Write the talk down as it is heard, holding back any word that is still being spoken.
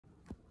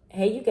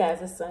Hey you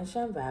guys, it's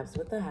Sunshine Vibes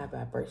with the High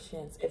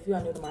Vibrations. If you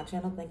are new to my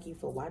channel, thank you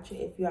for watching.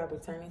 If you are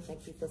returning,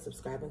 thank you for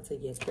subscribing to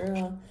your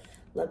girl.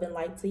 Love and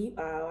light to you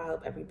all. I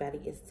hope everybody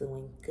is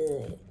doing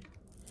good.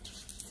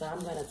 So I'm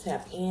going to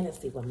tap in and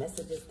see what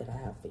messages that I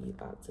have for you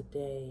all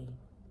today.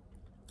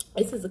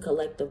 This is a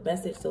collective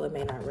message, so it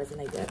may not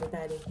resonate with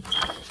everybody.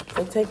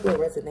 So take what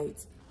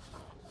resonates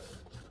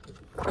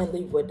and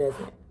leave what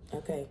doesn't.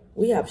 Okay,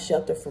 we have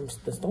shelter from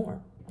the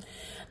storm.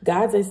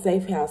 God's a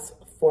safe house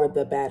for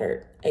the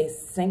battered, a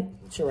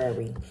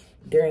sanctuary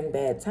during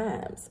bad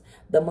times.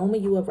 The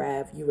moment you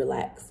arrive, you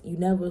relax. You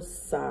never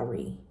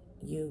sorry,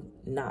 you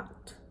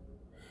knocked.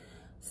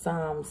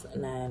 Psalms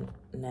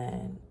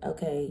 9:9.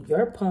 Okay,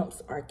 your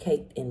pumps are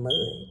caked in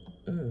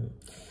mud.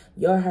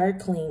 Your hair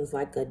cleans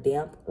like a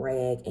damp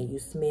rag and you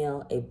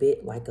smell a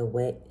bit like a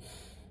wet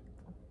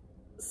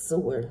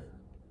sewer.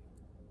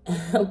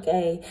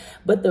 Okay,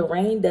 but the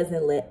rain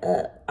doesn't let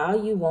up.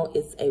 All you want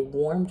is a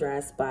warm,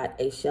 dry spot,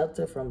 a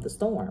shelter from the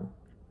storm.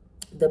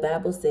 The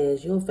Bible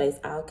says you'll face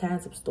all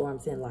kinds of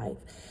storms in life,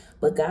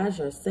 but God's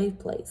your safe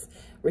place.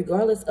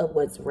 Regardless of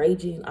what's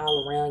raging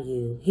all around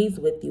you, He's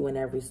with you in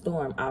every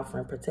storm,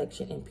 offering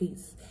protection and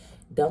peace.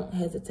 Don't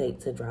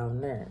hesitate to draw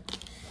near.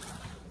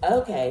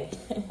 Okay,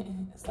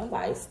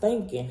 somebody's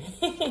thinking.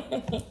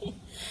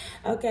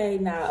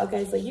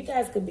 Okay, so you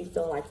guys could be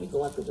feeling like you're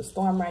going through the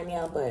storm right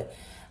now, but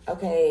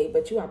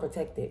you are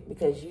protected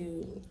because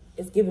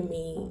it's giving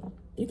me,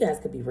 you guys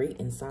could be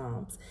reading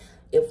Psalms.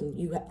 If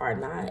you are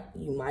not,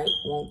 you might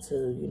want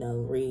to,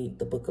 read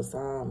the book of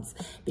Psalms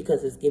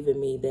because it's giving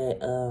me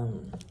that,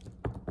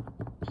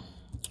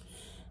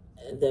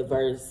 the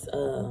verse,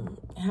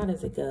 how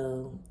does it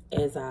go?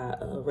 As I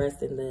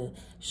rest in the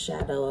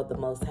shadow of the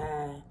Most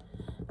High.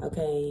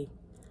 Okay.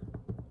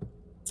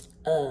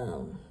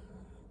 I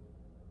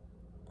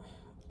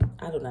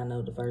do not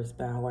know the verse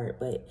by heart,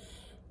 but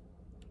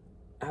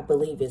I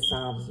believe it's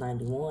Psalms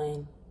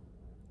 91.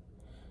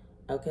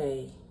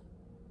 Okay.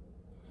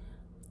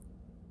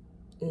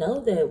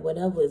 Know that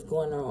whatever is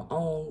going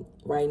on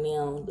right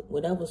now,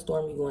 whatever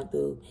storm you're going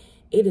through,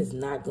 it is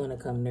not going to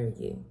come near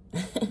you.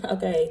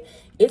 Okay?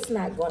 It's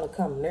not going to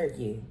come near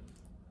you.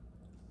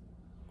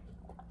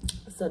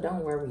 So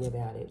don't worry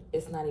about it.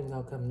 It's not even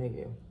going to come near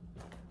you.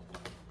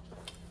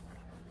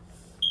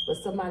 But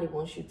somebody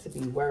wants you to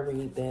be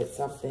worried that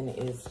something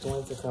is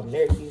going to come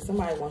near you.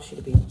 Somebody wants you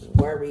to be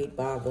worried,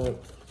 bothered,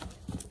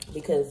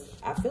 because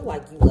I feel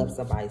like you left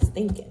somebody's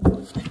thinking.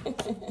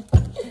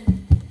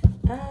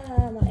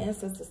 My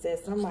ancestor said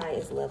somebody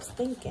is left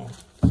thinking.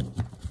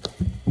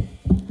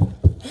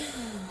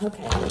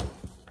 Okay.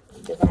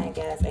 Divine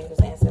guides, angels,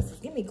 ancestors,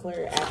 give me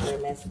clear,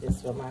 accurate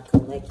messages for my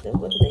collective.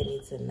 What do they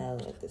need to know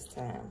at this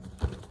time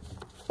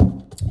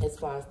as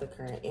far as the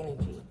current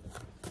energy?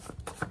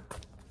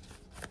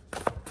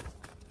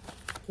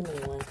 Give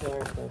me one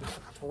card for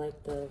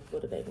collective.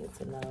 What do they need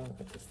to know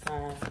at this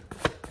time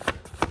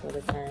for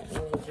the current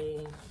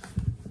energy?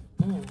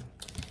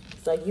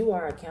 So you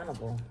are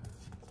accountable.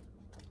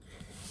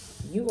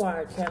 You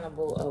are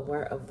accountable,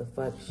 aware of the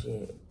fuck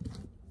shit.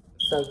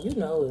 So you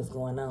know what's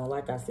going on.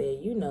 Like I said,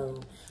 you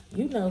know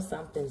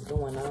something's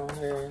going on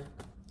here.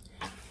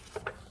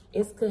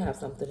 It could have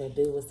something to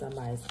do with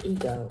somebody's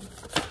ego.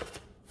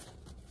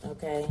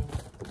 Okay.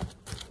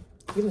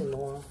 Give me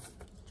more.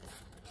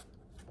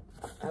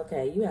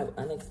 Okay, you have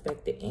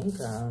unexpected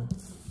income.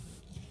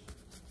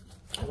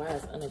 Why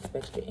is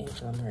unexpected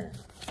income here?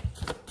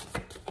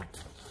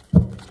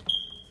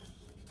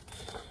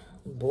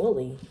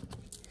 Bully.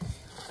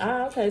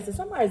 Okay, so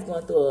somebody's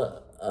going through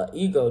a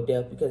ego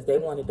death because they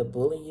wanted to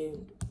bully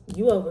you.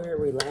 You over here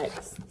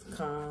relaxed,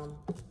 calm.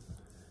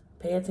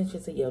 Pay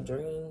attention to your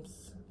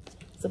dreams.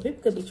 So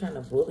people could be trying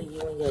to bully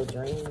you in your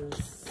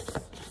dreams,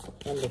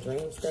 in the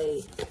dream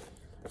state.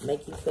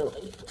 Make you feel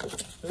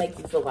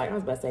like, I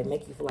was about to say,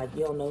 make you feel like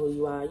you don't know who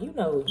you are. You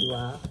know who you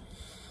are.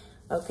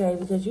 Okay,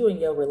 because you in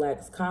your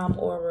relaxed, calm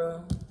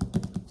aura.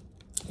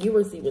 You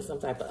receiving some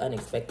type of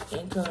unexpected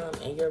income,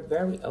 and you're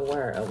very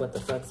aware of what the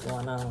fuck's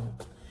going on.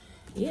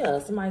 Yeah,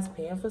 somebody's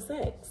paying for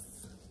sex.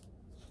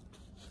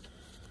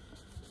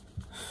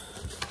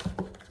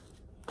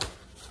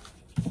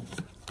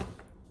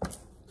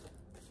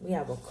 We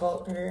have a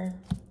cult here.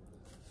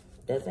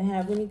 Doesn't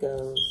have any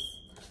goals.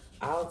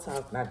 All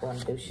talk, not going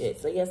to do shit.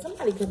 So, yeah,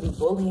 somebody could be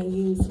bullying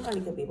you. Somebody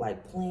could be,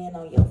 like, playing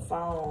on your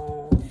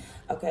phone.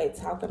 Okay,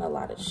 talking a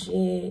lot of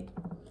shit.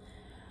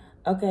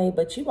 Okay,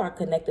 but you are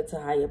connected to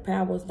higher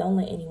powers. Don't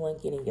let anyone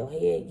get in your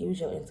head. Use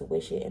your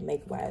intuition and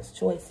make wise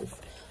choices.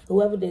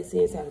 Whoever this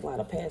is has a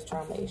lot of past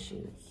trauma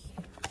issues.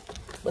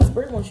 But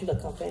Spirit wants you to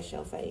confess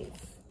your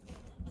faith.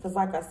 Because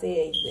like I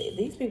said,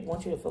 these people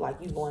want you to feel like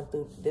you're going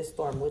through this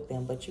storm with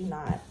them, but you're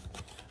not.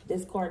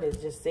 This card is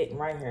just sitting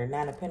right here,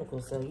 Nine of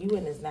Pentacles. So you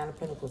in this Nine of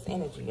Pentacles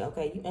energy,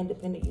 okay? You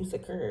independent, you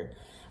secure,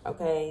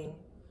 okay?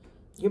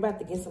 You're about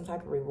to get some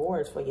type of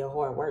rewards for your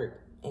hard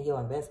work and your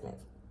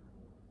investments.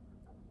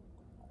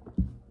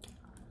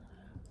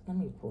 Let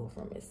me pull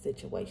from his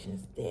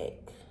situations deck.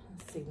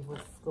 Let's see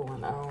what's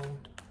going on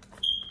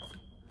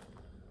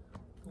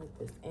with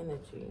this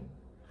energy.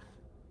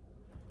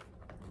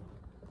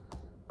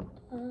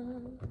 Yeah,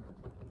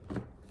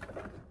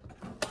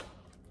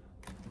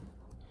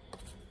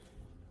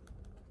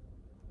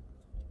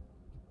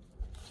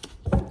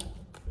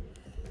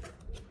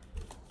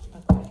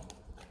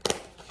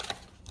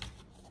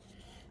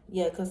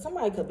 because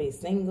somebody could be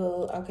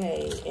single,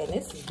 okay, and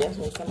this is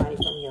definitely somebody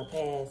from your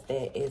past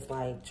that is,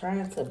 like,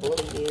 trying to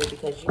bully you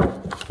because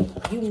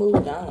you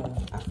moved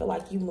on. I feel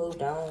like you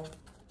moved on.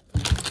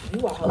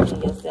 You are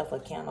holding yourself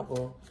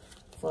accountable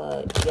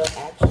for your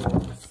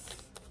actions.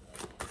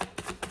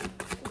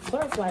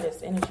 Clarify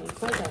this energy.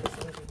 Clarify this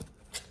energy.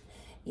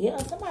 Yeah,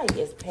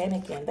 somebody is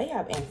panicking. They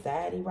have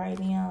anxiety right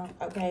now,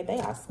 okay? They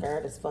are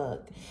scared as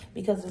fuck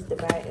because it's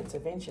divine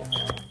intervention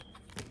here.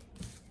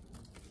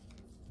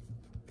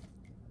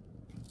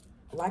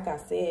 Like I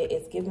said,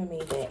 it's giving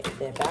me that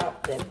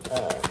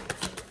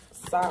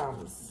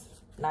Psalms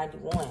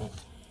 91.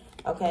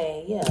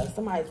 Okay, yeah,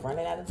 somebody's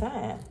running out of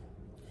time.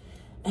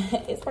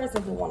 This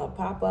person could want to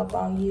pop up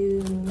on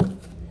you.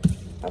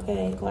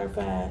 Okay,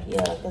 clarify.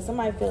 Yeah, because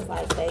somebody feels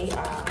like they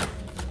are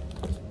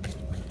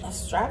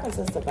striving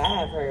to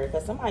survive her.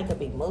 Because somebody could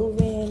be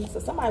moving. So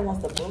somebody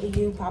wants to bully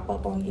you, pop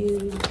up on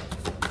you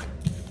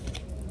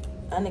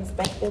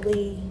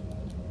unexpectedly.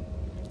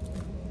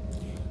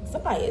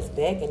 Somebody is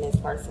begging this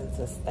person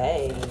to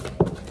stay.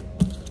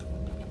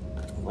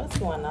 What's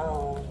going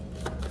on?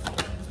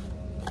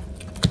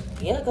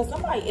 Yeah, because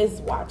somebody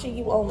is watching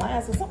you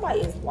online. So somebody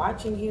is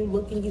watching you,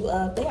 looking you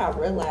up. They are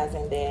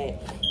realizing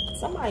that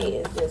somebody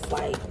is just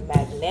like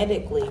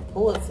magnetically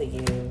pulled to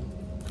you.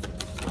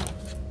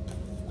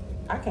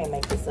 I can't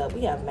make this up.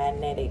 We have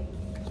magnetic,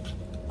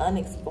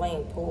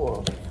 unexplained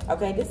pull.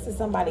 Okay, this is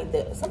somebody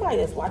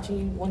that's watching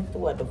you went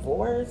through a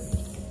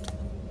divorce.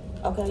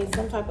 Okay,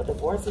 some type of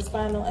divorce is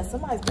final, and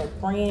somebody's been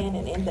praying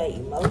and in their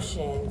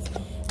emotions.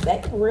 They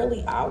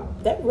really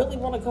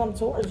want to come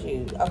towards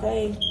you,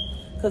 okay?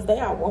 Because they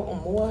are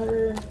wanting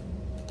more.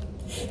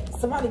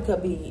 Somebody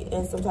could be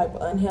in some type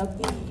of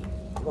unhealthy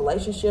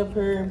relationship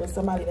here with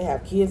somebody they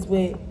have kids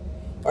with.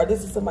 Or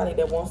this is somebody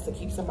that wants to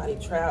keep somebody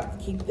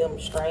trapped, keep them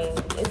strained.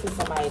 This is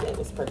somebody that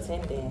was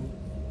pretending.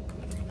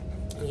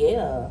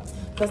 Yeah.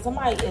 Because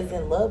somebody is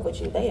in love with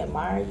you. They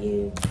admire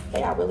you.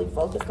 They are really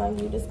focused on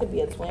you. This could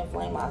be a twin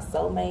flame or a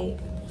soulmate.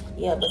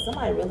 Yeah, but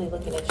somebody really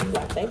looking at you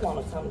like they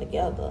want to come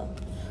together.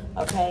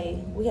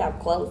 Okay? We have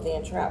closed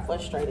in, trapped,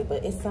 frustrated.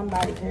 But it's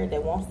somebody here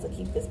that wants to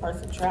keep this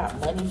person trapped.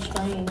 Money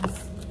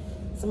strings.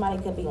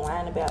 Somebody could be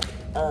lying about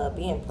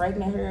being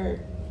pregnant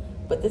here.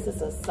 But this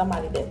is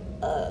somebody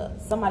that,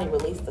 somebody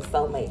released a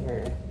soulmate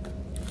here.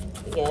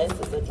 Yeah,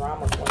 this is a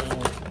drama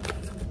queen.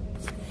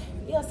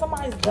 Yeah,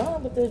 somebody's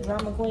done with this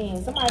drama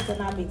queen. Somebody could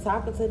not be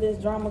talking to this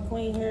drama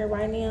queen here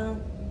right now.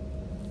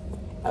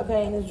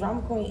 Okay, and this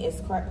drama queen is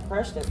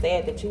crushed and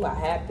sad that you are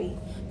happy.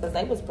 Because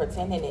they was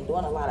pretending and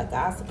doing a lot of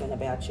gossiping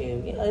about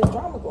you. Yeah, it's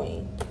drama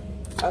queen.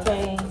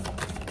 Okay,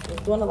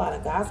 it's doing a lot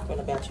of gossiping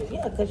about you.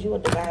 Yeah, because you're a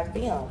divine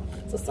film.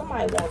 So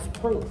somebody wants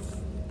proof.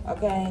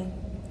 Okay,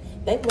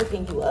 they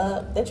looking you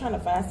up. They're trying to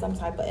find some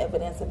type of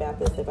evidence about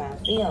this divine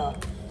film.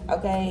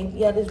 Okay,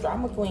 yeah, this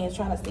drama queen is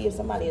trying to see if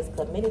somebody is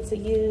committed to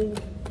you.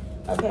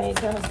 Okay,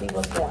 trying to see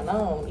what's going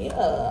on.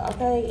 Yeah,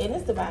 okay. And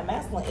this divine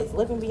masculine is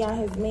living beyond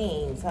his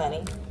means,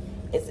 honey.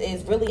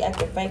 It's really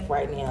acting fake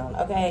right now,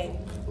 okay?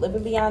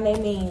 Living beyond their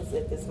means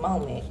at this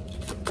moment.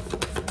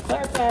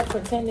 Clarify,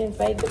 pretending,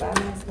 fake, divine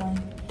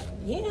masculine.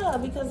 Yeah,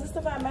 because this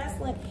divine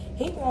masculine,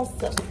 he wants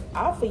to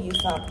offer you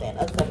something,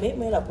 a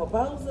commitment, a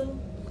proposal.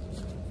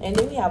 And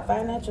then we have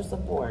financial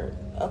support,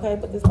 okay?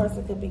 But this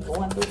person could be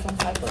going through some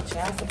type of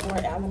child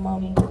support,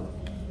 alimony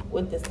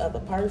with this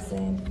other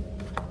person.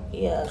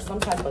 Yeah, some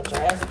type of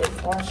drastic,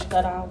 harsh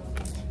cutoff.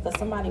 Because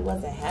somebody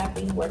wasn't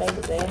happy where they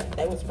was at.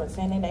 They was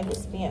pretending, they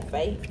was being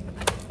fake.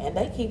 And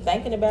they keep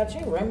thinking about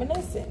you,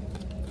 reminiscing.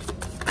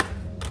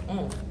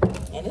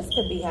 And this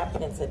could be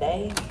happening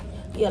today.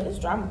 Yeah, this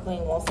drama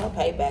queen wants her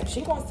payback.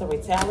 She wants to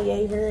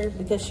retaliate her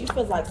because she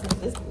feels like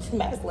this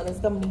masculine is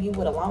coming to you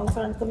with a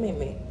long-term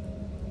commitment.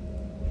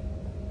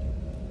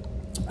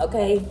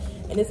 Okay,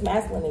 and this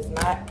masculine is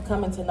not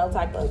coming to no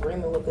type of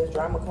agreement with this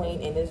drama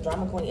queen. And this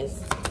drama queen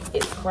is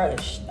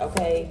crushed,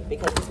 okay?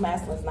 Because this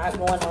masculine is not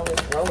going on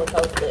this roller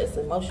coaster, this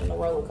emotional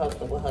roller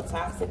coaster with her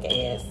toxic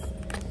ass.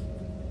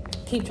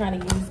 Keep trying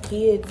to use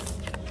kids.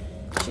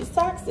 She's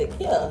toxic,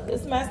 yeah.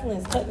 This masculine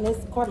is cutting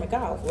this karmic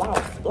off,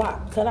 lost,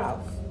 blocked, cut off.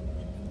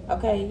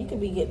 Okay, you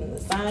could be getting the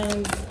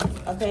signs,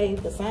 okay?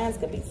 The signs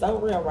could be so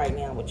real right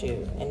now with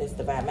you and this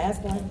divine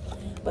masculine.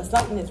 But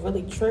something is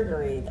really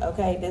triggering,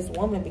 okay, this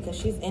woman because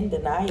she's in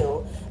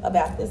denial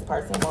about this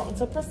person wanting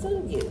to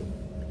pursue you.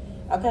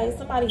 Okay,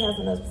 somebody has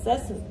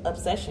an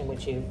obsession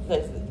with you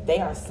because they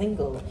are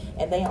single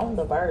and they on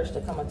the verge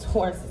to coming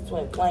towards this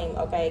twin flame,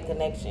 okay,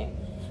 connection.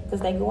 Because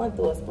they going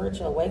through a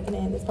spiritual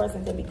awakening. This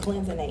person could be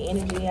cleansing their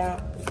energy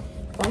out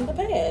from the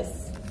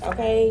past,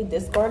 okay,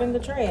 discarding the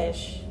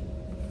trash.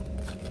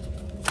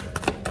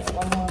 And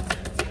one more.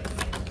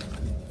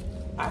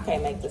 I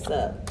can't make this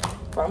up.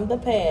 From the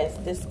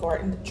past,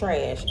 discarding the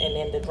trash, and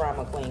then the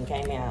drama queen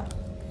came out.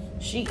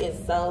 She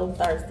is so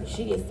thirsty.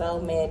 She is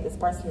so mad. This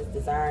person is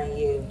desiring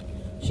you.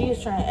 She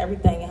is trying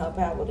everything in her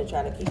power to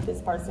try to keep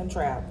this person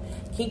trapped.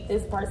 Keep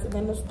this person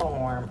in the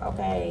storm,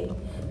 okay?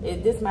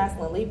 This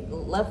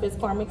masculine left his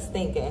karmic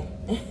stinking.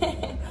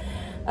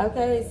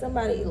 Okay,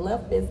 somebody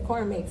left this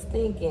karmic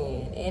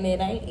stinking, and it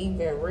ain't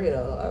even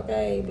real,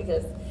 okay?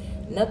 Because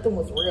nothing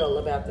was real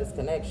about this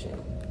connection.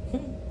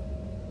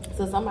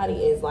 So somebody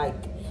is like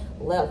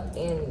left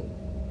in...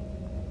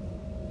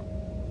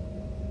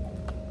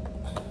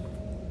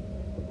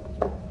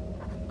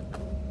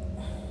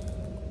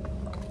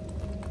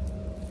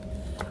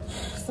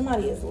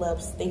 Somebody is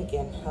left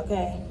stinking,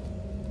 okay?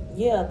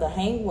 Yeah, the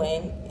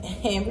Hangman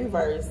in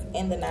reverse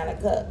and the Nine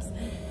of Cups.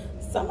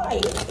 Somebody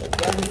is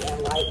very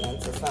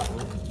enlightened to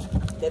something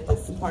that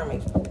this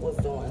karmic was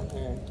doing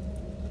here.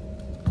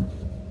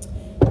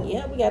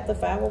 Yeah, we got the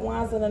Five of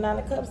Wands and the Nine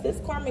of Cups. This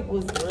karmic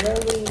was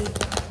really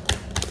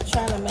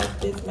trying to make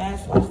this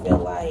masculine feel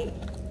like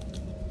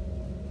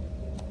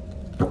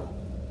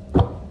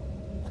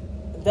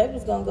they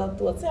was going to go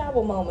through a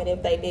terrible moment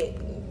if they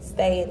didn't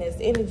stay in this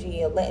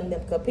energy and letting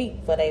them compete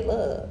for their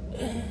love.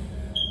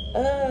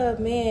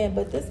 Man,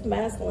 but this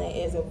masculine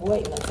is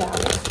avoiding a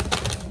challenge.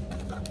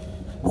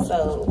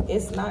 So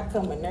it's not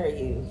coming near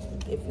you.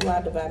 If you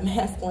are divine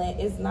masculine,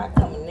 it's not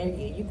coming near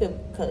you. You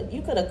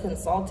could have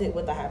consulted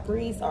with the high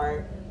priest,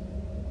 or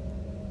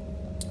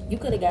you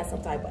could have got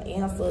some type of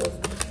answers,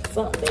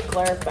 something that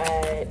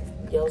clarified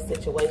your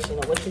situation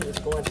or what you was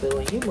going through,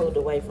 and you moved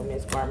away from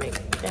this karmic.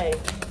 Okay,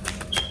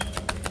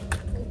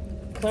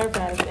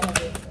 clarify this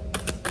energy.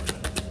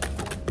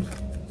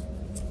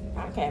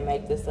 I can't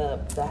make this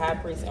up. The high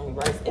priest in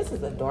reverse. This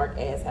is a dark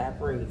ass high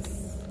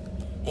priest.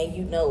 And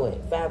you know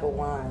it. Five of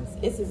Wands.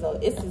 This is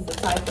the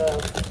type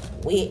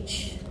of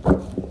witch.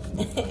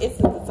 This is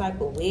the type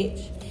of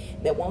witch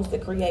that wants to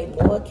create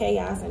more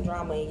chaos and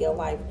drama in your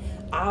life,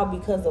 all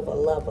because of a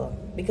lover.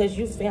 Because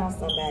you found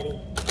somebody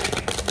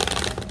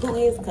who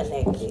is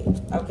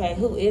connected, okay?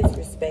 Who is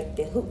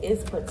respected, who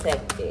is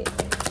protected.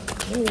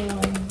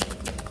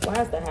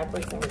 Why is the high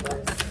priest in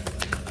reverse?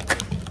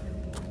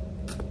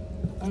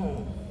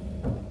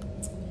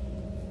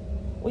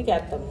 We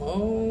got the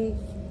Moon,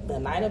 the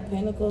Knight of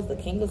Pentacles, the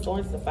King of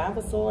Swords, the Five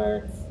of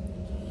Swords.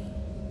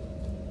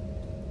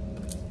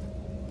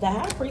 The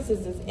High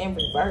Priestess is in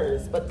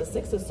reverse, but the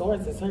Six of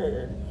Swords is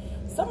her.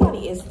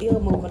 Somebody is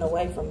still moving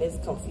away from this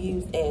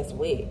confused ass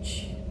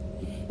witch.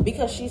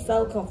 Because she's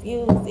so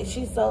confused and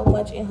she's so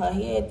much in her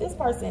head. This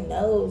person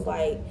knows,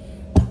 like,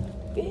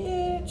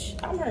 bitch,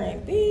 I'm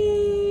hearing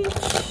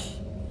bitch.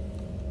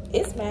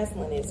 This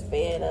masculine is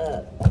fed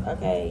up,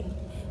 okay?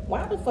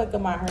 Why the fuck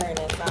am I hearing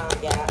that song,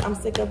 y'all? I'm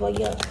sick of all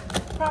your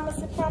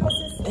promises.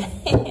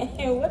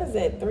 What is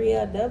that?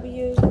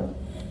 3LW?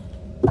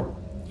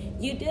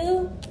 You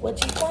do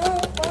what you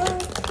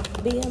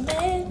want. Be a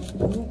man.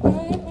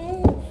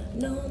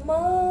 No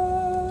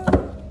more.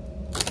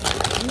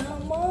 No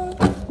more.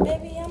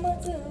 Baby, I'm a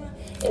do.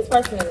 This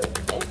person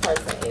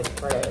is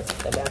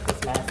pressed about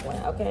this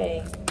masculine,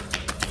 okay?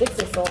 Six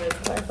of Swords,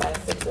 clarify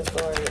Six of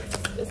Swords.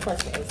 This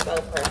person is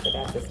so pressed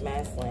about this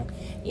masculine.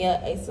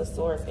 Yeah, Ace of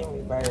Swords in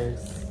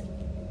reverse.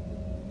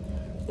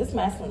 This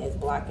masculine is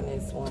blocking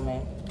this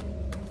woman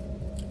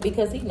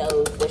because he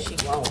knows what she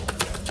wants.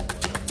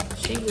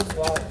 She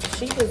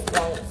just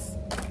wants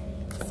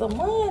some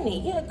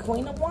money. Yeah,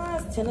 Queen of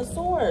Wands, Ten of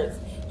Swords.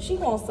 She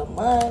wants some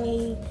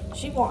money.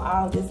 She wants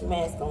all this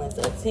masculine's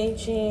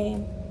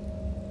attention.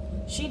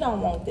 She don't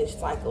want this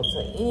cycle to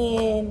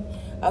end.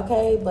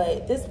 Okay,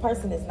 but this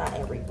person is not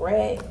in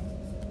regret.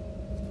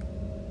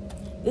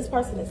 This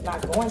person is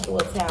not going through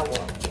a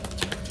tower.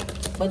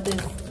 But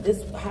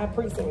this high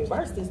priest in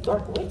reverse, this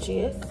dark witch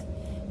is.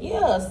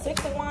 Yeah,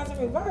 Six of Wands in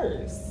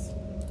reverse.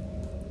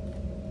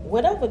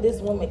 Whatever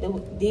this woman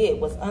did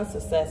was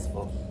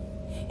unsuccessful.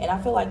 And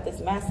I feel like this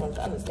masculine's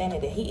understanding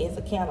that he is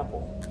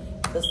accountable.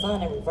 The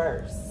Sun in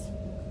reverse.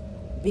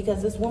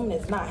 Because this woman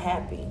is not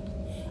happy.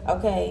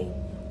 Okay?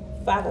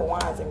 Five of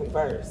Wands in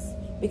reverse.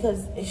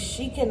 Because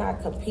she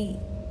cannot compete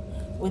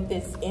with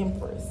this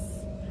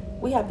Empress.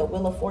 We have the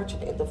Wheel of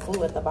Fortune and the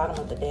Fool at the bottom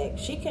of the deck.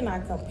 She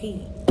cannot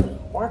compete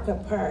or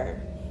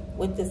compare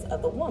with this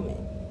other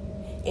woman.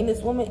 And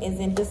this woman is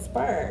in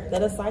despair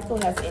that a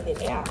cycle has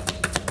ended out.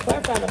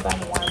 Clarify the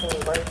Five of Wands in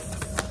reverse.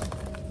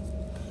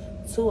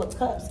 Two of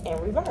Cups in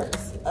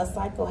reverse. A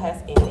cycle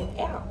has ended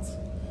out.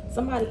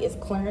 Somebody is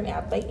clearing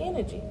out their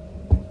energy.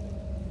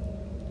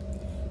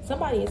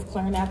 Somebody is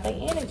clearing out their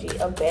energy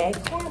of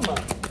bad karma.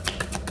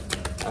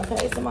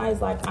 Okay,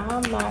 somebody's like,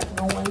 I'm not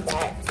going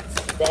back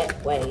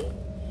that way.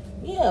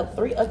 Yeah,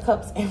 Three of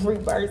Cups in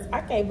reverse.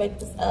 I can't make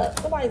this up.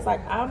 Somebody's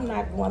like, I'm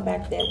not going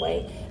back that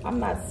way. I'm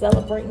not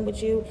celebrating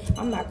with you.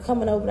 I'm not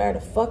coming over there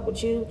to fuck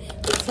with you.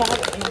 The Tower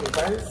in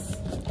reverse.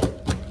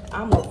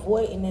 I'm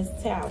avoiding this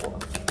tower.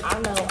 I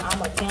know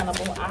I'm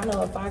accountable. I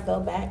know if I go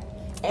back,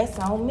 it's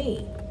on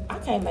me. I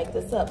can't make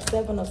this up.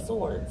 Seven of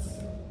Swords.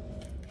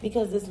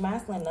 Because this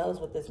masculine knows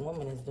what this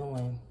woman is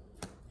doing.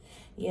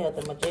 Yeah,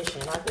 the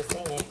Magician. I just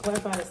seen it.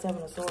 Clarify the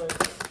Seven of Swords.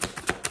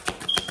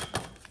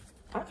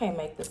 I can't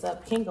make this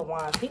up. King of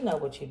Wands. He know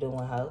what you're doing,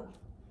 ho.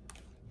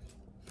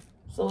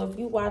 So if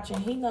you watching,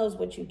 he knows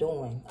what you're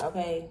doing,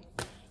 okay?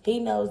 He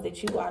knows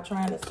that you are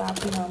trying to stop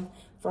him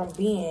from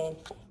being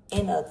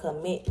in a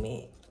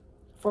commitment,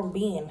 from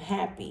being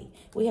happy.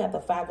 We have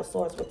the Five of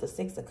Swords with the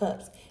Six of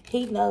Cups.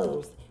 He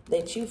knows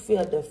that you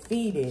feel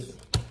defeated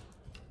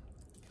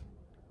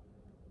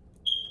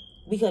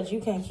because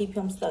you can't keep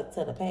him stuck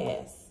to the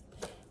past.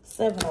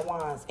 Seven of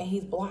Wands, and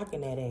he's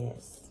blocking that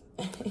ass.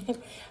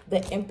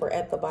 The Emperor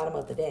at the bottom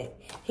of the deck.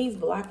 He's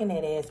blocking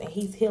that ass, and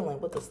he's healing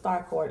with the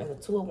Star card and the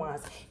Two of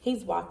Wands.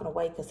 He's walking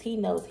away because he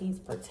knows he's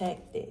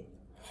protected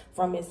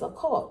from his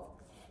occult.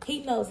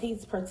 He knows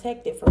he's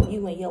protected from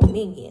you and your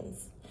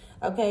minions.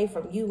 Okay,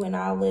 from you and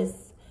all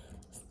this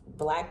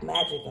black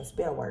magic and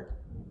spell work.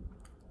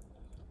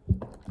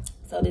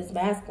 So this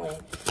masculine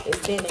is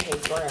standing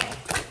his ground.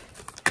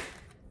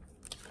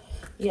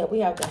 Yeah, we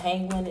have the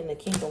Hangman and the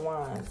King of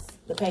Wands.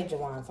 The Page of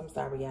Wands, I'm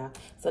sorry, y'all.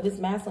 So this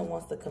masculine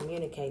wants to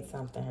communicate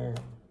something here.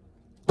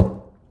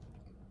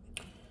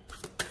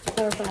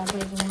 Clarify,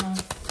 Page of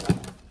Wands.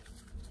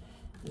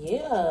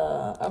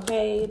 Yeah,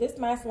 okay. This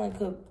masculine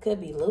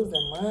could be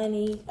losing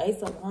money.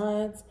 Ace of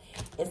Wands.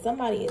 And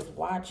somebody is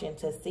watching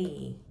to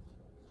see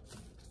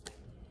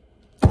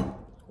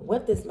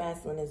what this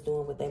masculine is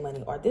doing with their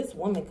money. Or this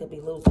woman could be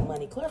losing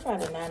money. Clarify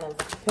the Nine of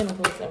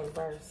Pentacles in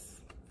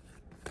reverse.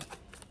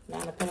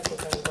 Nine of Pentacles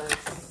in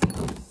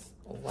reverse.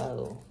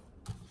 Whoa.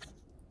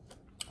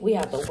 We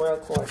have the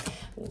World Court.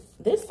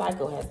 This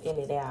cycle has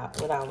ended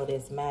out with all of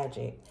this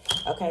magic.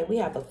 Okay, we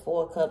have the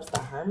Four of Cups, the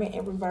Hermit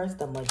in reverse,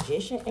 the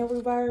Magician in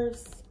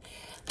reverse,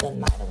 the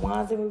Knight of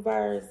Wands in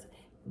reverse.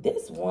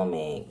 This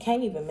woman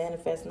can't even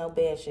manifest no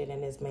bad shit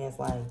in this man's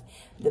life.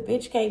 The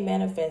bitch can't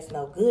manifest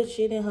no good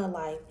shit in her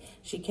life.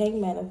 She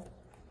can't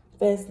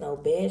manifest no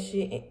bad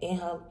shit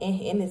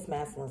in this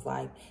masculine's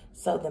life.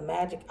 So the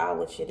magic,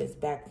 all the shit is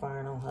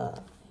backfiring on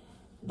her.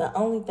 The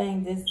only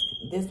thing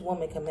this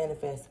woman can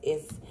manifest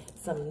is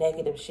some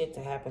negative shit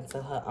to happen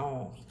to her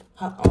own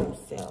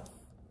self.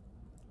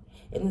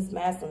 And this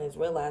masculine is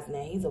realizing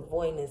that he's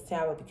avoiding this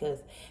tower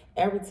because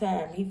every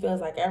time he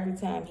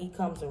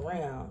comes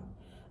around,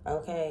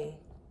 okay,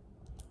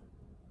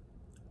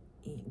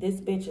 this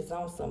bitch is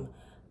on some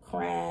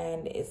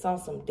crying. It's on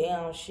some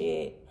down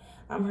shit.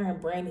 I'm hearing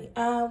Brandy,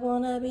 I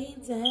wanna be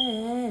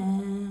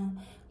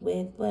down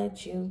with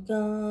what you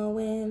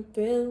going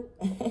through.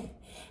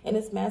 And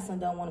this masculine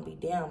don't want to be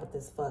down with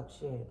this fuck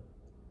shit.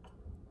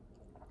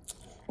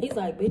 He's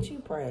like, bitch, you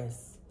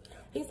press.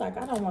 He's like,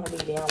 I don't want to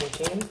be down with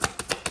you.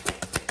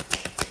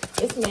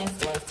 This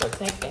masculine's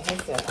protecting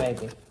himself,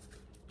 baby.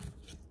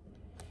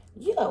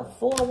 Yeah,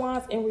 Four of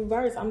Wands in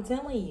reverse. I'm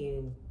telling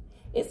you.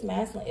 This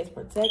masculine is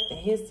protecting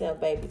himself,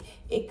 baby.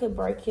 It could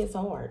break his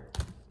heart.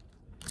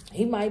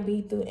 He might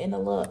be in a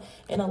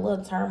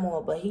little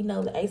turmoil, but he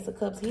knows the Ace of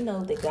Cups. He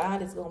knows that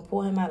God is going to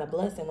pour him out a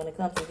blessing when it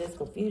comes to this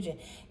confusion,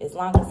 as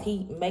long as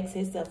he makes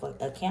himself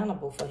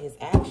accountable for his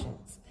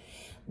actions.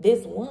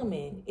 This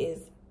woman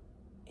is,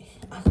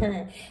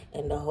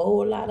 and a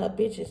whole lot of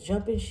bitches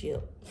jumping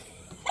ship.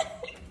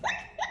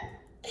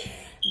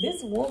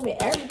 This woman,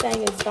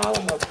 everything is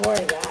falling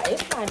apart, y'all.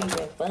 It's not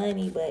even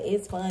funny, but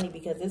it's funny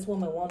because this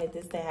woman wanted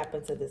this to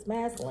happen to this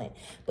masculine.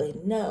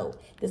 But no,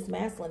 this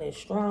masculine is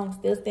strong,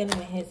 still standing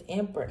in his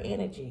Emperor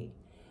energy.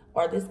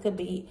 Or this could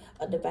be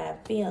a divine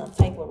film.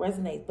 Take what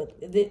resonates, but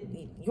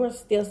you're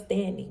still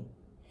standing.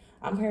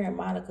 I'm hearing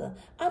Monica.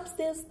 I'm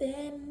still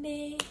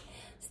standing.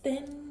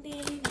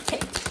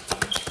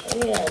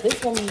 Yeah,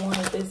 this woman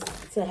wanted this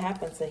to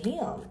happen to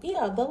him.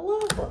 Yeah, the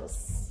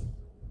lovers.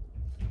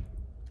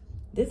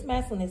 This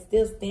masculine is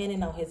still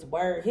standing on his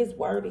word. His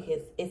word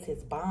is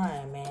his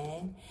bond,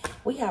 man.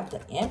 We have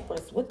the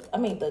Empress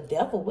the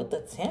Devil with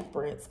the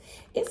Temperance.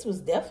 This was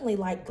definitely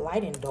like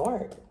light and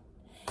dark.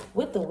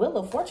 With the Wheel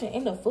of Fortune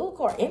in the Fool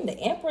card in the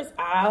Empress.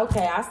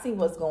 Okay, I see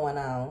what's going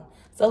on.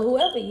 So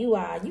whoever you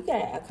are, you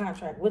got a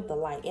contract with the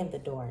light and the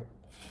dark.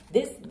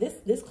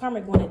 This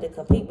karmic wanted to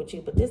compete with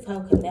you, but this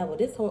hoe could never.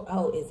 This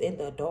hoe is in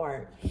the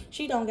dark.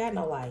 She don't got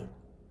no light.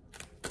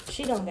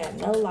 She don't got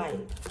no light.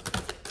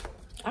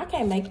 I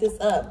can't make this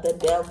up. The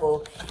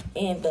Devil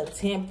and the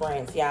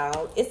Temperance,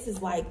 y'all. This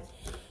is like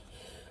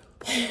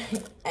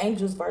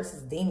angels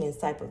versus demons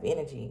type of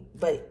energy.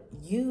 But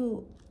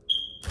you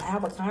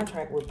have a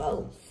contract with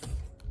both.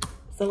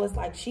 So it's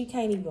like she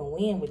can't even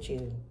win with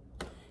you.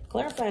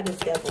 Clarify this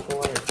Devil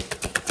card.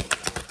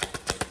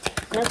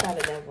 Clarify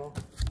the Devil.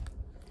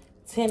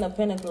 10 of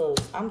Pentacles.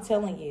 I'm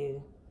telling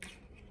you,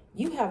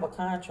 you have a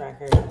contract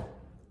here.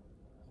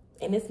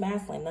 And this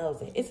masculine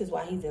knows it. This is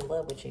why he's in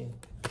love with you.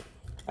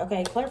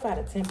 Okay,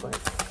 clarify the Temperance.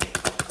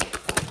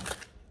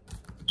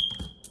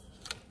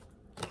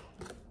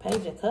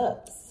 Page of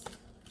Cups.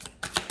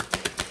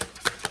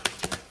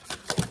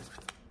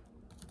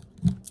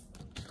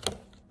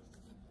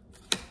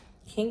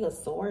 King of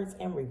Swords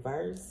in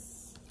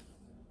reverse.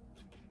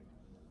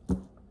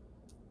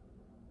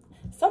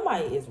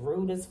 Somebody is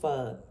rude as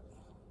fuck.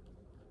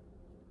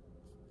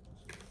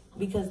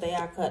 Because they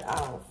are cut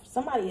off.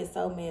 Somebody is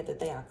so mad that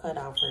they are cut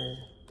off here.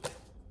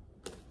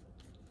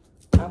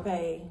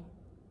 Okay.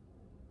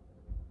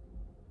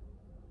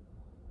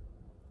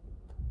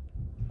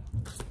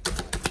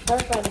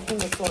 Clarify the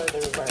King of Swords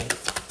in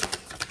reverse.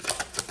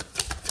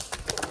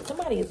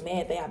 Somebody is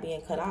mad they are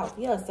being cut off.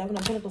 Yeah, 7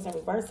 of Pentacles in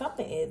reverse.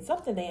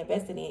 Something they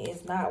invested in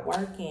is not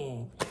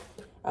working.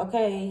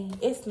 Okay,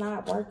 it's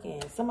not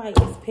working. Somebody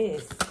is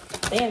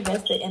pissed. They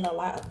invested in a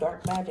lot of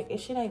dark magic.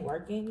 This shit ain't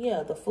working.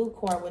 Yeah, the Fool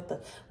card with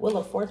the Wheel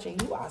of Fortune.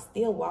 You are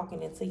still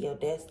walking into your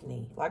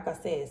destiny. Like I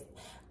said,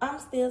 I'm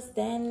still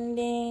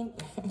standing.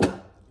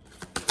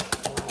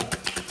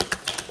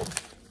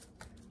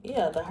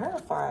 Yeah, the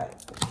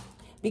Hierophant.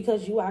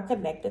 Because you are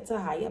connected to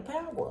higher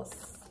powers.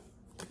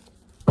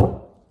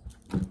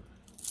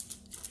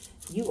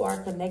 You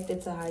are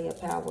connected to higher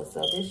powers.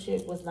 So this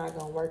shit was not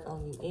going to work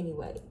on you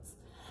anyways.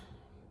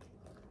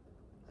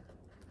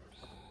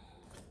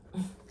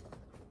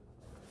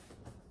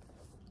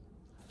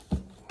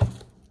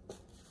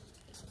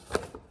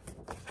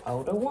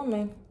 Older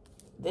woman.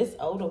 This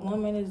older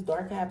woman is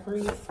dark high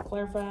priest,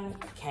 clarified.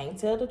 Can't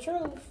tell the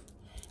truth.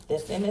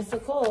 This in it's a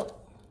cult.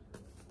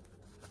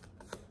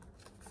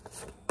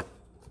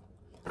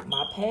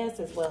 My past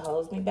is what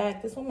holds me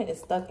back. This woman is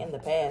stuck in the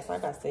past.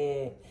 Like I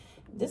said,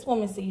 this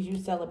woman sees you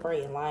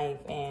celebrating life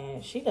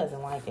and she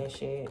doesn't like that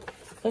shit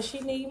because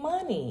she need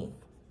money.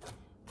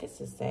 This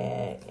is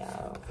sad,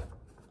 y'all.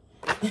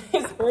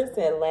 Spirit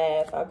said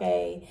laugh,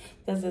 okay?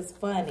 Because it's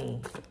funny.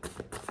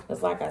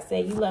 Because like I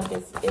said, you left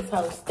this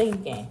hoe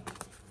stinking.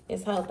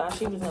 This hoe thought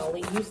she was going to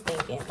leave you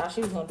stinking. Thought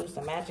she was going to do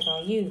some magic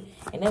on you.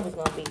 And that was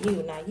going to be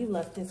you. Now you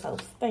left this hoe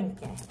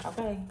stinking,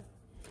 okay?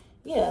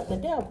 Yeah, the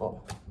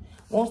devil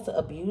wants to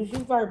abuse you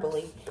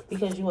verbally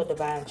because you're a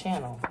divine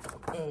channel.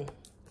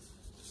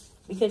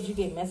 Because you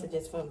get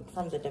messages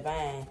from the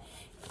divine.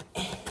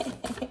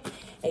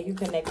 And you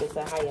connected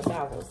to higher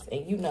powers.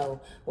 And you know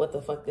what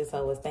the fuck this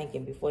hoe is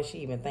thinking before she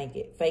even think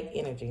it. Fake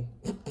energy.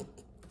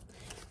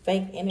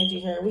 Fake energy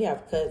here. We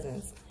have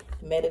cousins.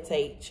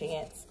 Meditate,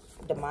 chants,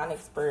 demonic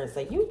spirits. So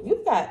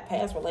you got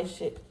past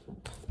relation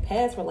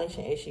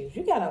issues.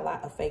 You got a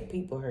lot of fake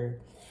people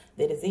here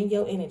that is in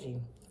your energy.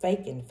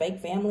 Faking.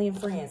 Fake family and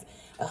friends.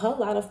 A whole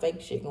lot of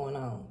fake shit going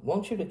on.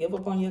 Want you to give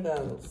up on your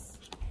goals.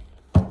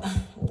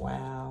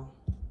 Wow.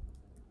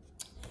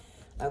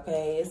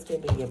 Okay, it's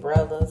could be your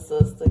brother,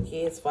 sister,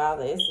 kids,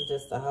 father. It's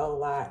just a whole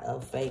lot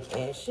of fake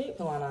ass shit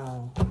going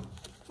on.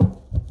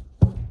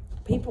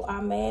 People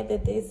are mad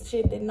that this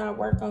shit did not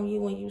work on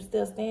you when you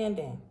still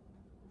standing.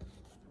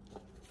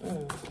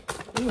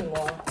 Give me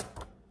more.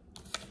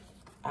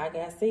 I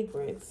got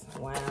secrets.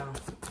 Wow.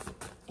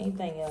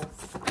 Anything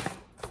else?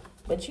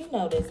 But you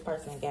know this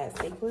person got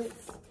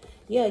secrets.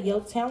 Yeah, your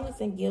talents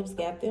and gifts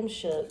got them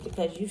shook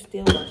because you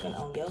still working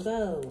on your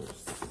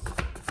goals.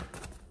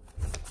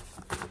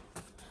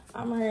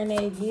 I'm hearing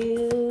that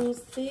you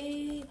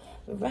see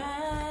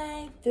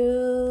right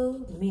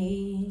through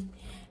me.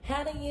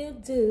 How do you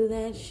do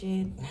that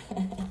shit?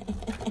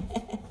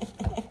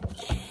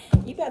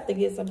 You got to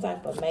get some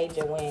type of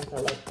major win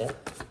collective.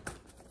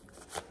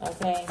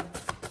 Okay?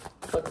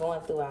 For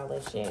going through all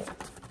this shit.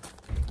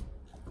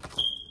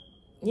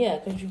 Yeah,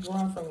 because you're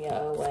growing from your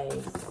old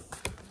ways.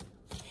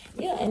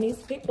 Yeah, and these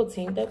people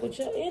teamed up with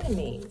your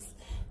enemies.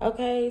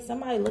 Okay,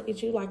 somebody look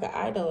at you like an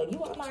idol.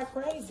 You are not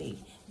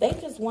crazy. They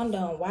just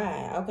wondering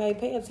why. Okay,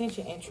 pay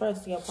attention and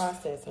trust your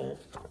process here.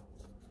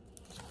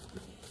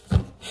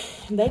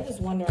 They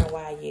just wondering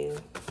why you.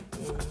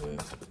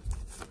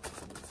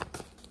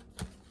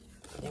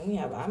 Then we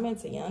have, I'm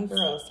into young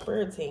girls,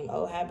 spirit team,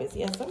 old habits.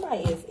 Yeah,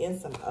 somebody is in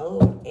some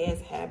old ass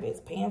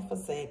habits, paying for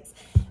sex.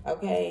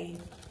 Okay,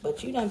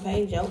 but you done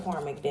paid your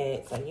karmic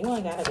debt, so you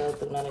ain't gotta go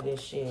through none of this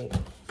shit.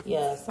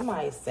 Yeah,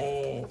 somebody's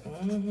sad.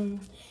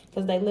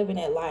 Because they living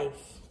that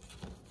life.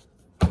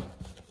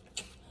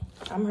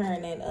 I'm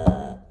hearing that,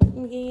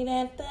 get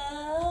at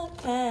the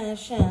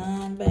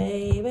passion,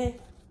 baby.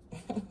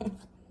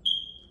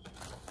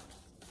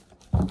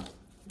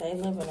 They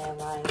living that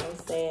life.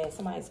 They sad.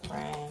 Somebody's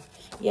crying.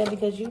 Yeah,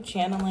 because you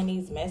channeling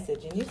these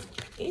messages. And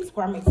these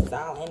karmics is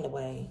all in the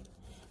way.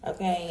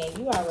 Okay, and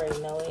you already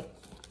know it.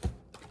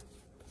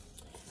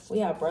 We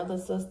have brother,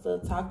 sister,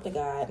 talk to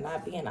God,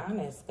 not being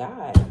honest.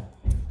 God.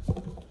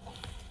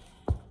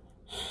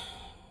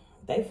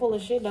 They full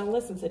of shit, don't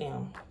listen to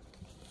them.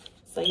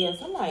 So yeah,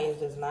 somebody is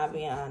just not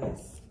being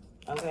honest.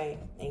 Okay,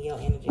 in your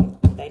energy.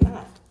 They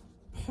not.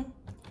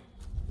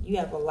 You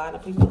have a lot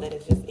of people that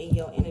is just in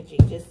your energy,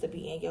 just to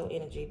be in your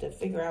energy, to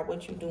figure out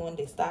what you're doing,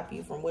 to stop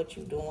you from what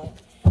you're doing.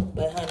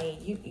 But honey,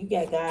 you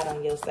got God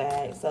on your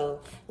side.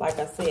 So like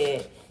I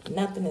said,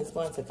 nothing is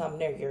going to come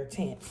near your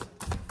tent.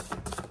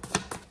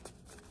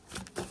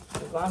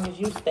 As long as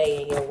you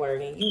stay in your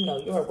word and you know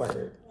your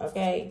word,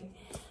 okay?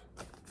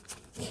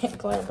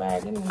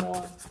 Clarify, give me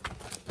more.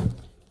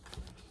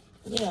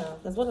 Yeah,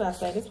 because what did I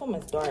say? This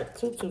woman's dark.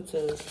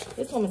 222.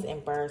 This woman's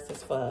embarrassed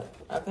as fuck,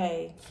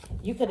 okay?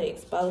 You could have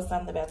exposed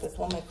something about this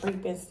woman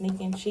creeping,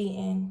 sneaking,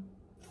 cheating,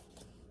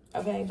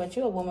 okay? But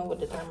you're a woman with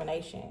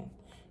determination.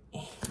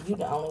 You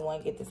the only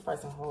one get this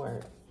person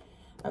hard,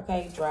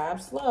 okay?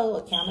 Drive slow,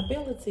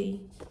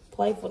 accountability,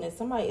 playfulness.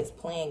 Somebody is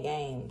playing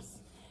games.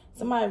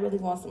 Somebody really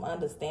wants some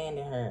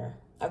understanding here,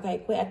 Okay,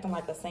 quit acting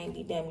like a saint.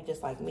 Be damn, you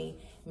just like me.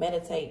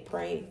 Meditate,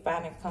 pray,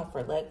 finding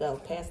comfort, let go.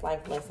 Past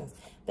life lessons.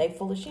 They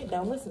full of shit.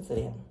 Don't listen to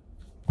them.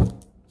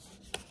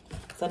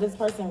 So this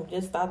person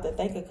just thought that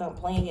they could come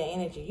play in your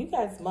energy. You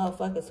got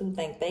motherfuckers who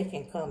think they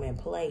can come and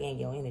play in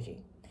your energy.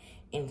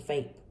 In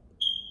fake.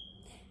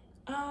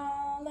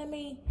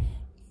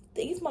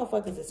 These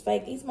motherfuckers is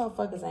fake. These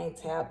motherfuckers ain't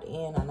tapped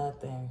in or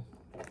nothing.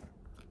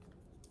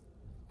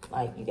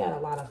 Like, you got a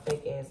lot of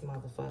fake ass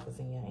motherfuckers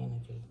in your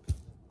energy.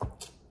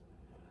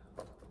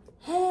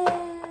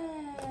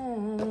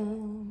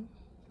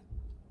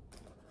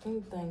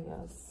 Anything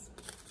else?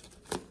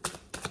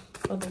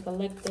 For the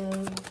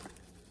collective.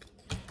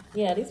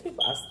 Yeah, these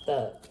people are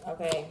stuck,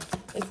 okay?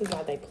 This is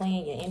why they play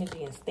in your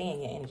energy and stay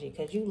in your energy,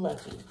 because you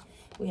lucky.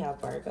 We have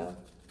Virgo.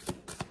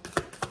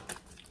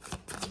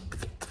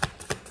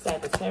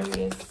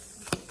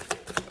 Sagittarius.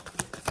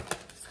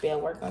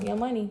 Spell work on your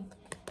money.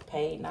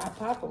 Paid, not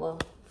popular.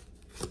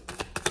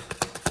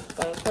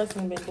 So this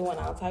person been doing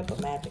all type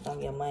of magic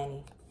on your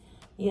money.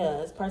 Yeah,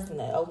 this person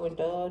that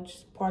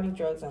overindulged party,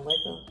 drugs, and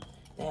liquor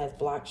that has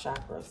blocked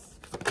chakras.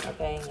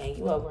 Okay, and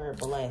you over here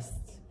blessed.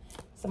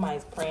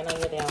 Somebody's praying on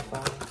your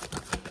downfall.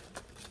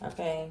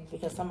 Okay,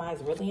 because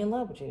somebody's really in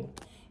love with you.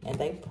 And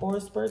they poor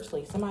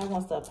spiritually. Somebody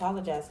wants to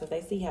apologize because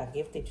they see how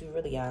gifted you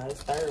really are.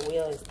 It's third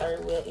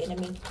wheel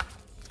enemy.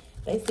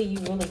 They see you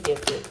really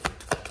gifted.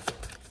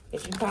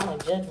 If you calling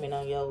judgment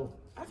on your...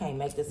 I can't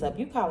make this up.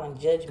 You calling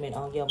judgment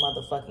on your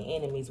motherfucking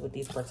enemies with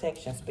these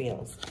protection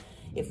spells.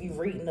 If you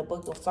read in the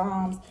book of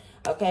Psalms,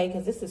 okay,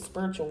 because this is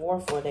spiritual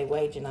warfare they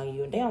waging on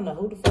you. And they don't know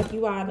who the fuck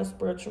you are in the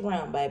spiritual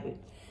realm, baby.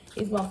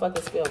 These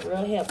motherfuckers feel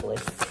real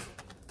helpless.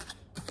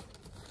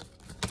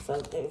 So,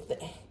 if the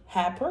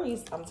high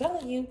priest, I'm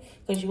telling you,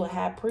 because you a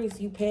high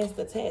priest, you passed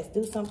the test.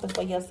 Do something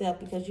for yourself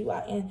because you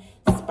are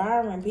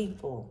inspiring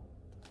people.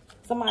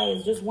 Somebody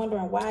is just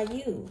wondering why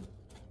you.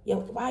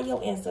 Why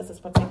your ancestors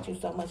protect you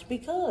so much?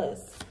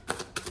 Because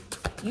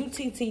you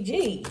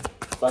TTG.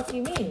 Fuck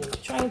you mean?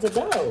 Train to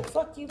go.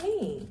 Fuck you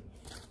mean?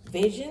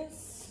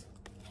 Visions.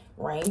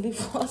 Rain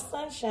before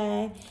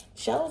sunshine.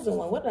 Chosen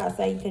one. What did I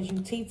say? Because you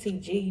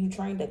TTG, you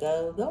trained to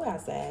go. Go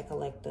outside,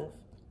 collective.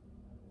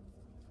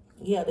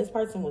 Yeah, this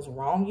person was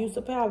wrong use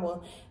of power.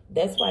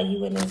 That's why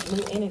you in this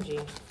new energy.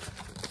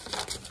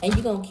 And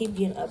you're going to keep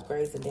getting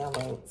upgrades and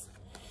downloads.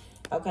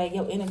 Okay,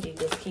 your energy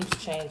just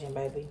keeps changing,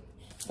 baby.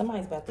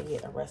 Somebody's about to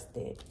get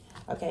arrested.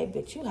 Okay,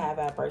 but you high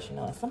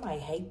vibrational. And somebody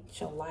hates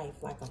your life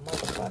like a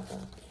motherfucker.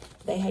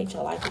 They hate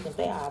your life because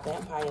they are a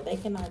vampire. They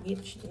cannot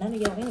get none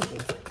of your energy.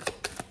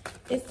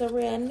 It's the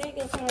real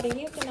nigga party.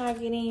 You cannot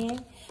get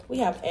in. We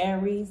have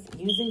Aries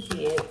using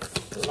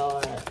kids.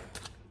 Lord,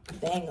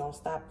 they ain't gonna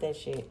stop that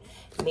shit.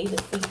 Need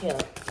to seek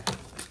help.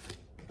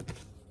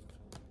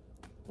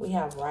 We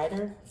have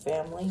writer,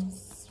 family,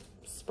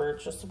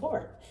 spiritual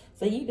support.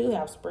 So you do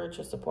have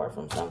spiritual support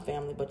from some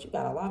family, but you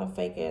got a lot of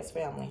fake ass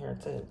family here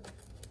too.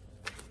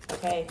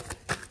 Okay?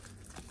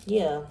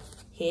 Yeah.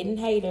 Hidden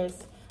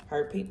haters.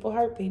 Hurt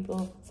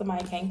people.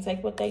 Somebody can't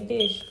take what they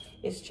dish.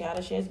 It's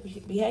childish ass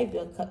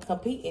behavior,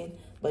 competing,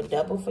 but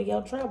double for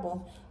your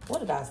trouble. What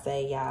did I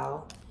say,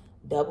 y'all?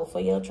 Double for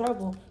your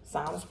trouble.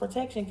 Psalms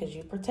protection, because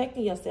you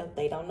protecting yourself.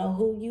 They don't know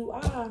who you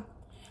are.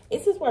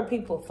 This is where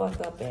people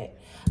fuck up at,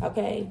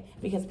 okay?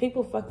 Because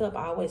people fuck up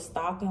always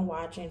stalking,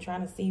 watching,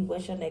 trying to see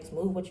what's your next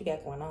move, what you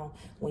got going on.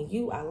 When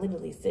you are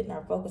literally sitting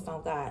there focused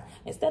on God.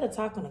 Instead of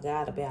talking to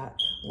God about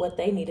what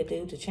they need to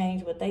do to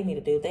change what they need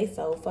to do, they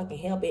so fucking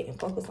hell-bent and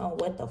focus on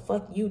what the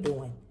fuck you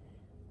doing.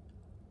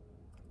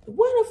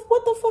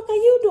 What the fuck are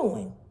you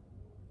doing?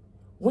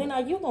 When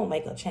are you going to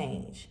make a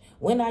change?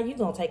 When are you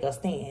going to take a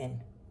stand?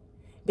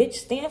 Bitch,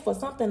 stand for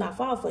something, I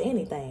fall for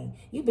anything.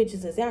 You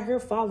bitches is out here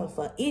falling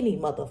for any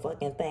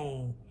motherfucking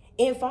thing.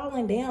 And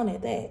falling down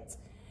at that.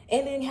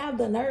 And then have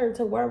the nerve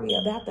to worry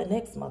about the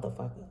next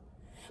motherfucker.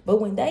 But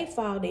when they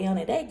fall down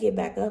and they get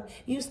back up,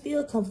 you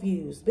still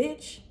confused,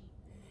 bitch.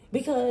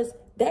 Because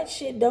that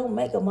shit don't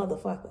make a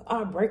motherfucker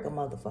or break a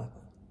motherfucker.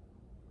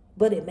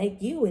 But it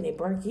make you and it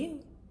break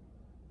you.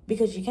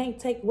 Because you can't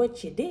take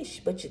what you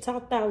dish, but you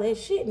talked all that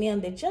shit now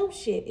that your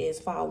shit is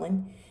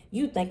falling.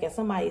 You thinking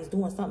somebody is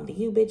doing something to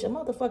you, bitch. A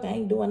motherfucker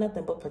ain't doing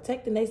nothing but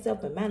protecting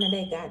themselves and minding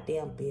their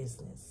goddamn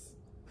business.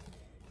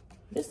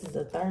 This is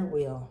the third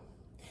wheel.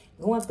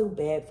 Going through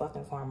bad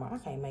fucking karma. I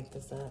can't make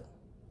this up.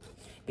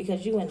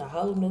 Because you in a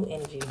whole new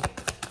energy.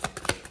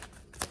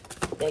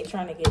 They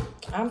trying to get,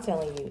 I'm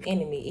telling you,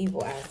 enemy,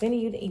 evil eye. Sending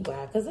you the evil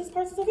eye. Because this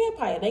person's a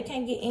vampire. They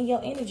can't get in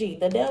your energy.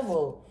 The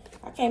devil.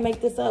 I can't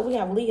make this up. We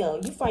have Leo.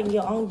 You fighting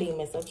your own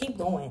demons, so keep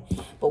going.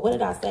 But what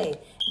did I say?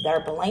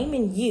 They're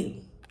blaming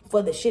you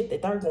for the shit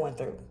that they're going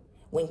through.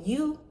 When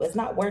you was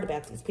not worried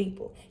about these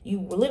people. You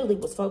literally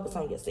was focused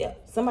on yourself.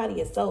 Somebody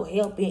is so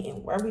hell-bent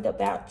and worried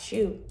about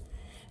you.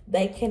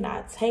 They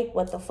cannot take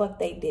what the fuck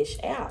they dish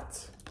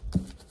out.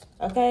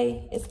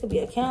 Okay? This could be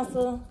a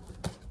Cancer.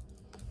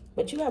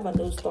 But you have a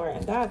new start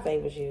and God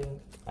favors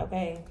you.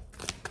 Okay?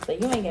 So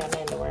you ain't got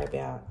nothing to worry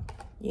about.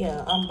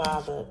 Yeah,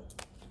 unbothered.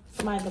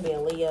 Somebody could be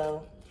a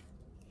Leo.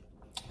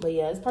 But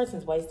yeah, this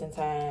person's wasting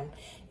time.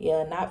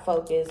 Yeah, not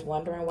focused,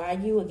 wondering why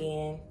you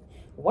again.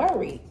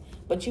 Worried.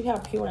 But you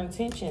have pure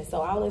intention.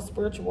 So all this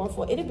spiritual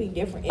warfare, it'd be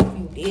different if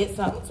you did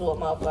something to a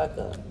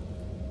motherfucker.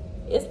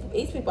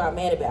 These people are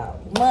mad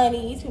about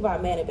money. These people are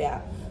mad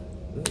about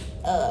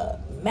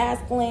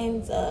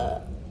masculines,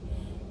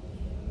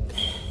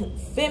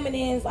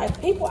 feminines. Like,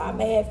 people are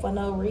mad for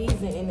no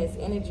reason in this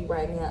energy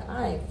right now.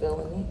 I ain't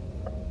feeling it.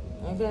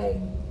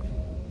 Okay?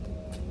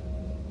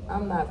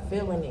 I'm not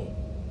feeling it.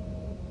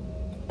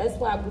 That's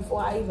why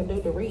before I even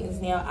do the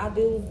readings now, I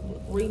do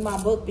read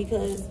my book,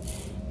 because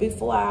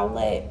before I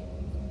let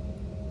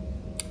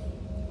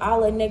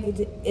all the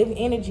negative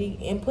energy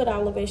and put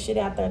all of that shit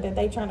out there that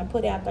they trying to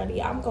put out there,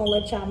 I'm going to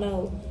let y'all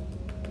know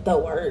the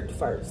word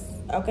first,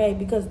 okay?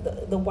 Because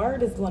the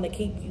word is going to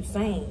keep you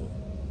sane.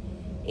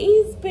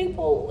 These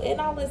people and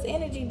all this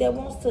energy that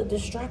wants to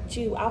distract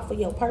you off of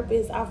your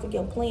purpose, off of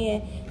your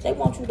plan, they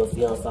want you to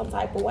feel some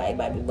type of way,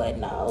 baby, but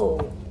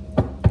no.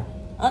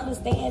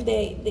 Understand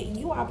that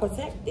you are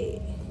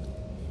protected.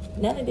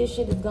 None of this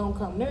shit is going to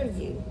come near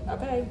you,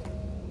 okay?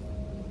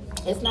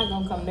 It's not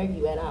going to come near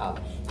you at all.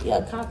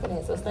 Yeah,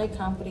 confidence. So stay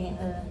confident in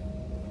her.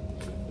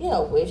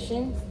 Yeah,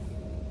 wishing.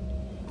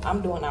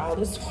 I'm doing all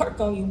this work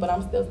on you, but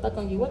I'm still stuck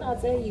on you. What I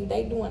tell you,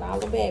 they doing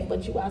all of that,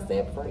 but you are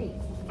set free.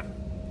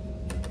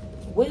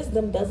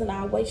 Wisdom doesn't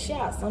always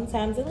shout.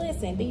 Sometimes it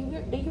listen. Do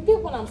you get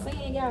what I'm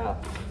saying,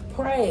 y'all?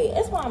 Pray.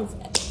 That's why I'm...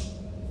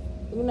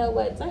 You know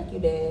what? Thank you,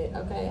 Dad.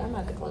 Okay, I'm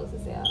about to close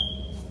this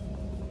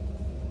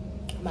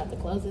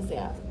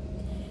out.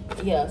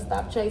 Yeah,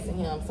 stop chasing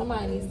him.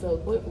 Somebody needs to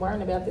quit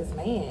worrying about this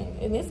man.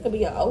 And this could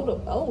be an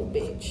old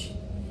bitch.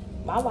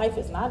 My life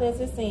is not as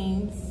it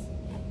seems.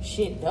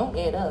 Shit don't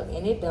add up.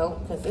 And it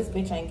don't, because this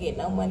bitch ain't getting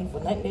no money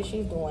for nothing that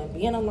she's doing.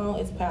 Being alone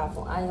is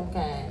powerful. I am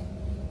kind.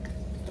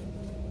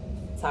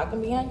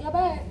 Talking behind your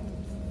back.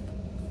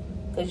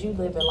 Because you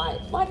living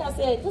life. Like I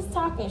said, just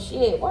talking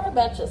shit. Worry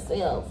about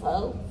yourself,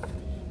 ho.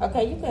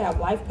 Okay, you can have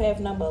life path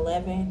number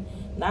 11.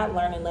 Not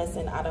learning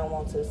lesson. I don't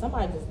want to.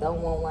 Somebody just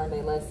don't want to learn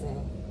their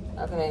lesson.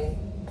 Okay,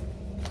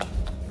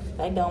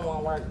 they don't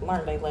want to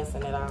learn their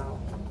lesson at all.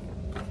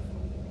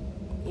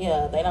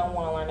 Yeah, they don't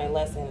want to learn their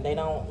lesson. They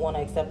don't want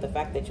to accept the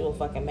fact that you're a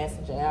fucking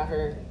messenger out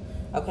here.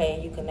 Okay,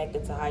 and you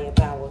connected to higher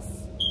powers.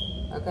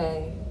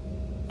 Okay.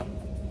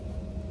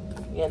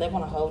 Yeah, they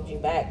want to hold you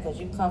back because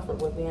you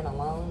comfort with being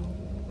alone.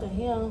 What the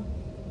hell?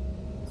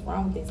 What's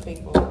wrong with these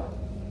people?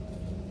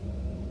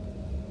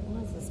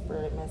 What's the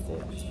spirit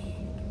message?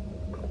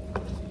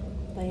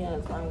 What the hell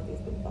is wrong with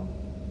these people?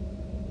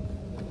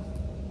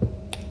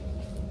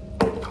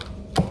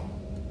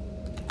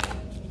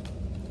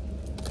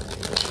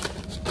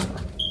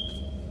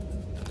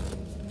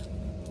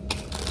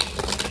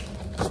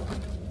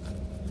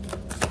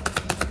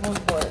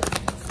 Report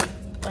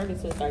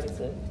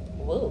 32.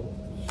 Woo.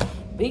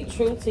 Be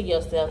true to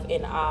yourself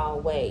in all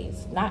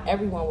ways. Not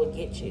everyone will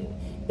get you.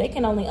 They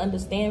can only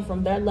understand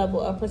from their level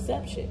of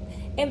perception,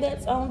 and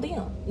that's on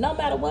them. No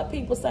matter what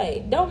people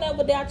say, don't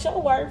ever doubt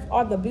your worth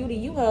or the beauty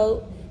you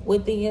hold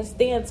within.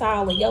 Stand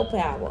tall in your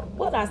power.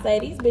 What I say,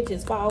 these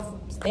bitches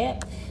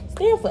stand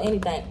for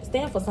anything.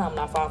 Stand for something,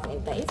 not fall for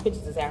anything. These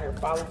bitches is out here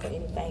falling for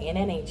anything, and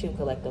that ain't you,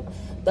 collective.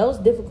 Those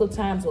difficult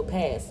times will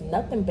pass.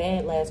 Nothing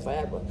bad lasts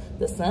forever.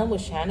 The sun will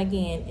shine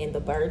again, and the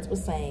birds will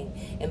sing,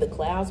 and the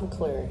clouds will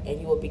clear, and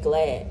you will be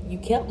glad you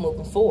kept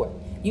moving forward.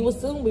 You will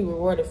soon be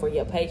rewarded for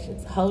your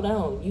patience. Hold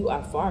on. You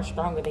are far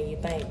stronger than you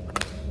think.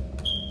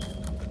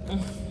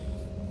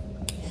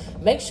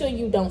 Make sure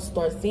you don't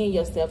start seeing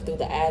yourself through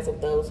the eyes of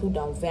those who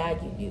don't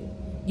value you.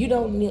 You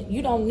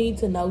don't need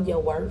to know your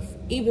worth,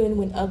 even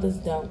when others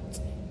don't.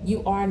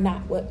 You are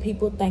not what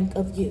people think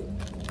of you.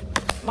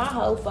 My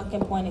whole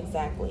fucking point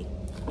exactly.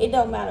 It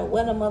don't matter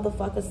what a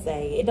motherfucker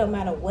say. It don't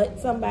matter what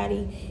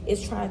somebody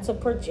is trying to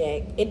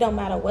project. It don't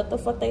matter what the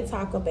fuck they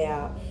talk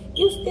about.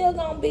 You still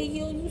gonna be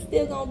you. You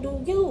still gonna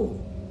do you.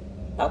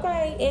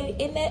 Okay?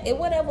 And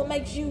whatever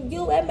makes you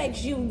you, that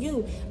makes you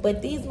you.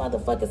 But these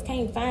motherfuckers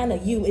can't find a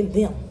you in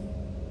them.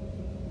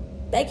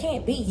 They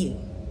can't be you.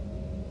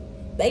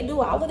 They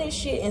do all of this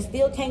shit and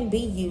still can't be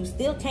you,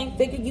 still can't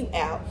figure you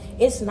out.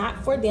 It's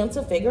not for them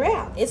to figure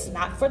out. It's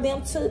not for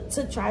them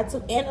to try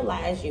to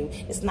analyze you.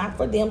 It's not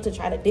for them to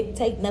try to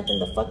dictate nothing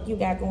the fuck you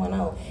got going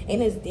on.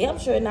 And it's damn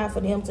sure not for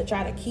them to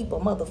try to keep a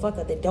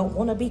motherfucker that don't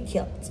want to be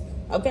kept.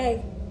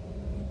 Okay?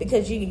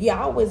 Because you're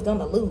always going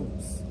to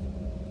lose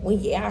when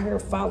you're out here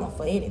falling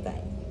for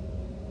anything.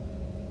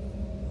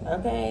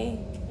 Okay?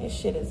 This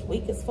shit is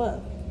weak as fuck.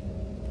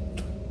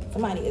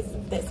 Somebody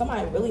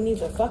really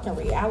needs a fucking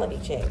reality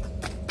check.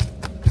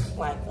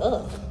 Like,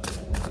 ugh.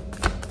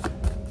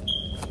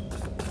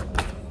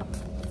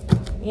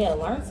 Yeah,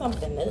 learn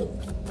something new,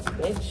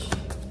 bitch.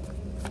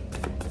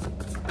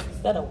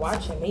 Instead of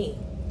watching me.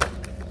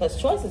 Because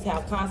choices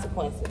have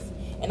consequences.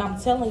 And I'm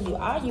telling you,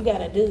 all you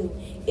gotta do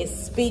is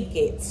speak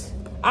it.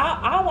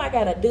 All I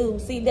gotta do,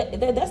 see,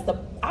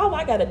 all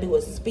I gotta do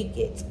is speak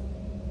it.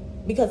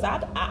 Because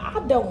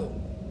I don't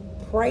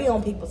prey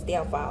on people's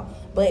downfall.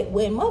 But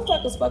when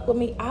motherfuckers fuck with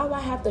me, all I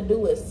have to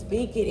do is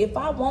speak it. If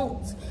I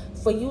want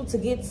for you to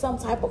get some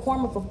type of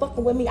karma for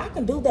fucking with me, I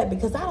can do that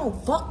because I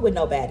don't fuck with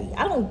nobody.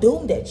 I don't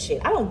do that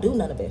shit. I don't do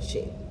none of that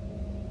shit.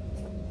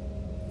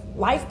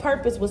 Life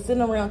purpose was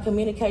sitting around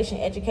communication,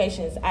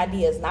 education,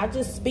 ideas, not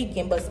just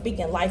speaking, but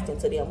speaking life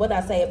into them. What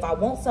I say, if I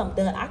want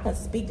something done, I can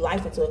speak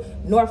life into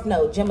it. North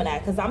Node, Gemini,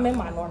 because I'm in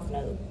my North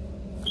Node.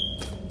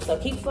 So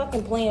keep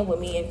fucking playing with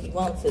me if you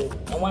want to.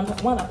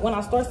 And when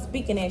I start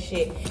speaking that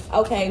shit,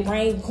 okay,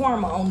 rain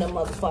karma on them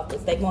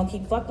motherfuckers. They gonna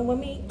keep fucking with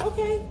me?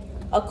 Okay.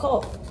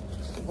 Occult.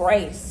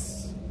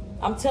 Grace.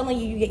 I'm telling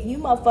you, you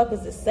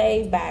motherfuckers is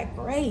saved by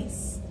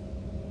grace.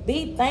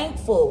 Be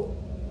thankful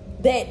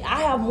that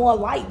I have more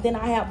light than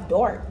I have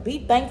dark. Be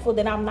thankful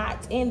that I'm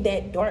not in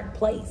that dark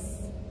place.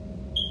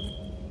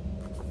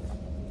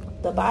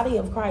 The body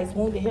of Christ,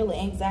 wounded, healer,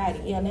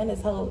 anxiety. Yeah, and then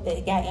this whole,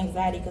 they got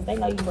anxiety because they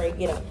know you ready to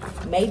get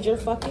a major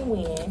fucking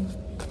win.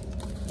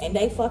 And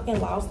they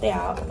fucking lost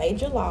out.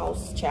 Major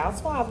loss.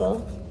 Child's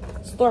father.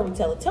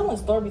 Storyteller. Telling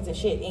stories and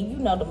shit. And you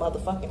know the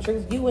motherfucking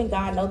truth. You and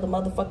God know the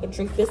motherfucking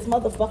truth. This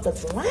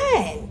motherfucker's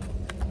lying.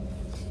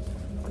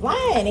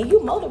 Lying. And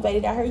you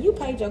motivated out here. You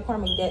paid your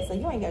karmic debt, so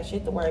you ain't got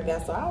shit to worry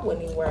about. So I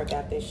wouldn't even worry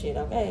about this shit,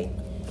 okay?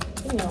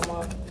 You know,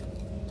 Mom.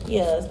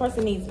 Yeah, this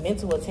person needs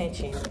mental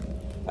attention.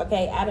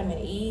 Okay, Adam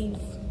and Eve.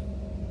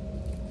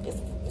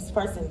 This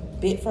person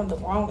bit from the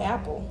wrong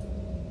apple.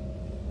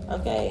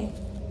 Okay.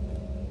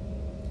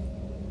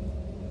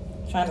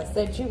 Trying to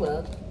set you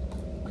up.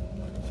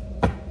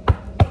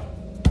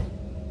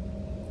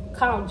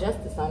 Call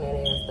justice on that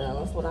ass, though.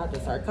 That's what I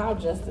just heard. Call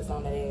justice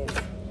on that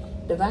ass.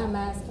 Divine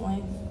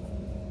masculine.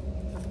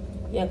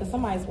 Yeah, because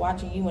somebody's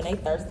watching you and they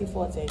thirsty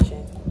for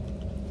attention.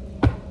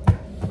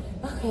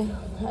 Okay,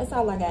 that's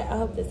all I got. I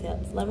hope this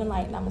helps. Love and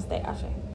light. Namaste. Ashe.